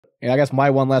I guess my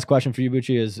one last question for you,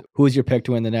 Bucci, is who's your pick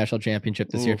to win the national championship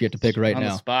this year if you have to pick right on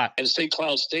now? The spot. And St.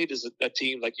 Cloud State is a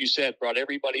team, like you said, brought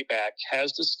everybody back,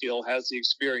 has the skill, has the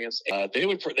experience. They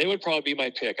would probably be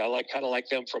my pick. I kind of like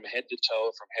them from head to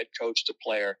toe, from head coach to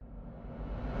player.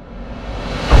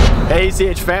 Hey,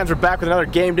 ACH fans, we're back with another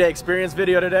game day experience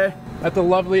video today. At the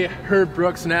lovely Herb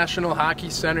Brooks National Hockey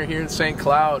Center here in St.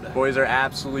 Cloud. Boys are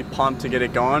absolutely pumped to get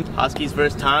it going. Huskies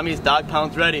versus Tommies. Dog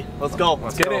pound's ready. Let's go.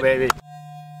 Let's go, baby.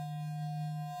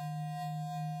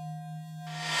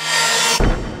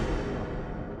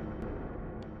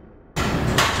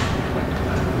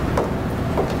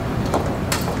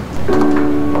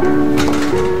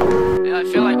 I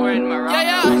feel like we're in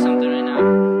Morocco or something right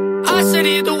now. I said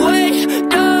either way,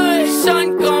 the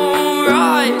sun gon'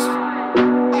 rise.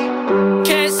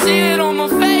 Can't see it on my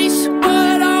face,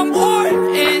 but I'm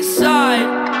warm inside.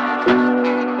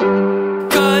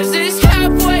 Cause it's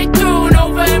halfway through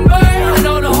November. I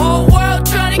know the whole world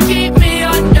trying to keep me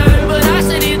under, but I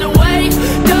said either way,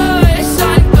 the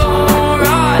sun gon'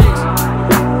 rise.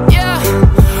 Yeah,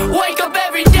 wake up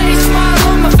every day, smile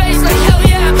on my face like hell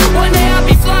yeah. One day I'll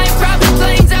be flying private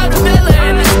planes out of Bel Air,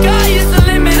 and the sky is the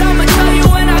limit. I'ma tell you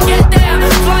when I get there.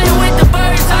 Flying with the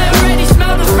birds, I already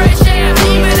smell the fresh air.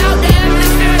 Even out the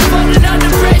atmosphere is floating under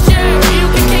pressure. You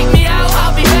can kick me out,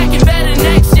 I'll be back in better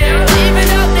next year. Even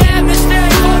out the atmosphere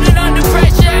is floating under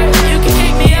pressure. You can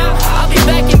kick me out, I'll be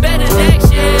back in better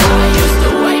next year. I used to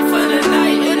wait for the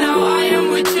night, and now I am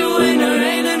with you, and there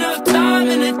ain't enough time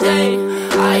in the day.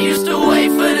 I used to wait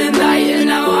for the night, and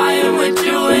now I am with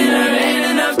you, and there ain't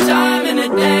enough time in the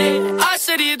day. I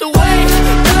said either way,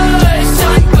 the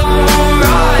sun gon'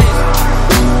 rise.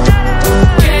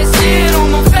 Can't see it on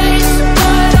my face,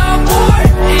 but I'm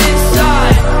warm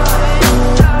inside.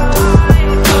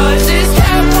 Cause it's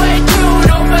halfway through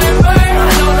November.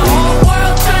 I know the whole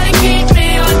world trying to keep me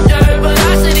under, but I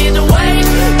said either way,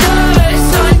 the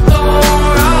sun gon'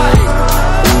 rise.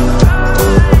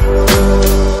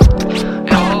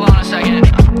 Yo, hold on a second.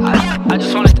 I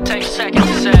just wanted to take a second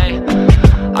to say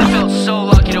I felt so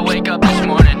lucky to wake up this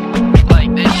morning.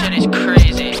 Like, this shit is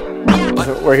crazy.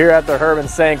 We're here at the Herb in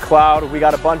St. Cloud. We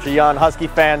got a bunch of young Husky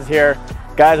fans here.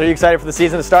 Guys, are you excited for the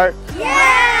season to start?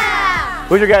 Yeah!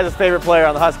 Who's your guys' favorite player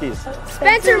on the Huskies?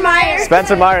 Spencer Meyer.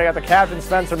 Spencer Meyer. You got the captain,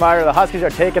 Spencer Meyer. The Huskies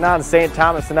are taking on St.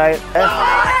 Thomas tonight.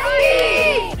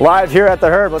 Huskies! Live here at the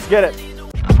Herb. Let's get it.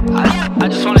 I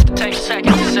just wanted to take a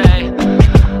second to say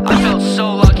I felt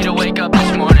so lucky to wake up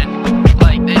this morning.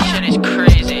 Like, this shit is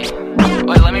crazy.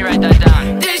 Wait, let me write that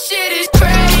down. This shit is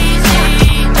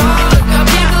crazy, dog. Got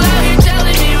people out here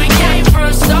telling me we came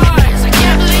from stars. I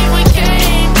can't believe we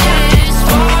came this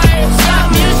far.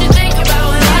 Something you should think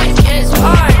about when life gets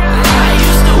hard. I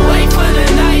used to wait for the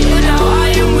night, and now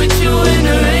I am with you, and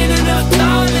there ain't enough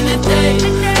time in the day.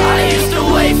 I used to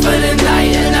wait for the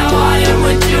night, and now I am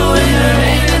with you, and there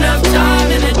ain't enough time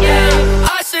in the day.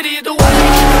 I said either way,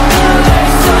 the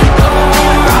sun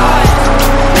gon' rise.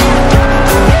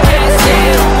 Can't see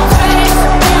it on my face,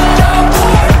 but I'm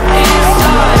warm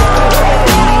inside.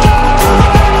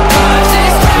 Cause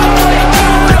it's halfway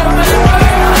through November.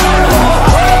 I know the whole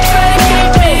world trying to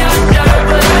keep me under,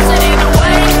 but I said either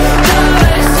way,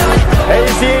 the sun gon' Hey,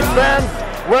 ACH fans,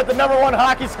 we're at the #1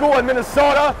 hockey school in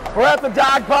Minnesota. We're at the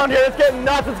dog pound here. It's getting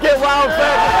nuts. It's getting wild,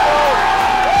 fans.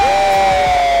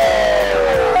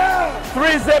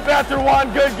 3-zip after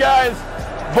one. Good guys.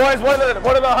 Boys, what do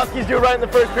the Huskies do right in the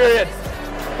first period?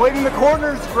 Played in the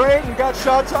corners great and got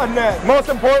shots on net. Most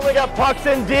importantly, got pucks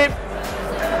in deep.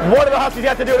 What do the Huskies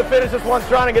have to do to finish this one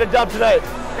strong and get a dub tonight?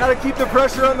 Got to keep the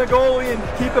pressure on the goalie and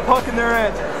keep the puck in their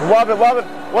end. Love it, love it.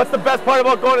 What's the best part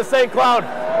about going to St. Cloud?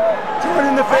 Join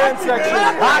in the fan section.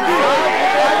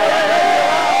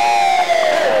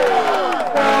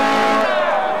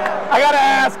 I gotta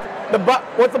ask,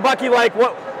 what's the Bucky like?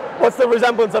 What's the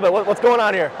resemblance of it? What's going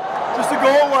on here? Just a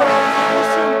goal line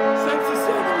since the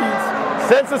 70s.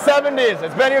 Since the 70s.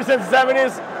 It's been here since the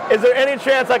 70s. Is there any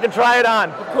chance I can try it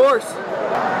on? Of course.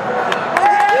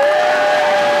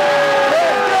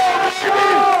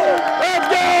 Let's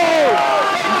go!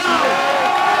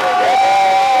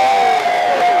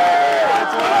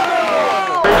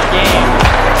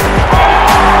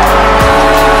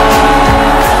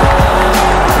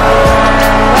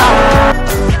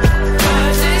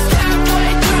 Cause it's halfway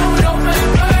through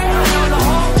November. I know the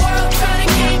whole world trying to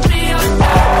keep me under,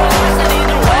 but I said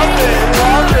either way,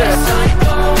 the sun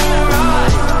gon'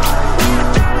 rise.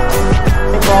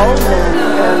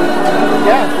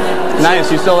 Yeah. Nice.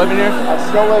 You still living here? I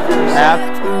still live here.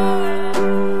 Yeah.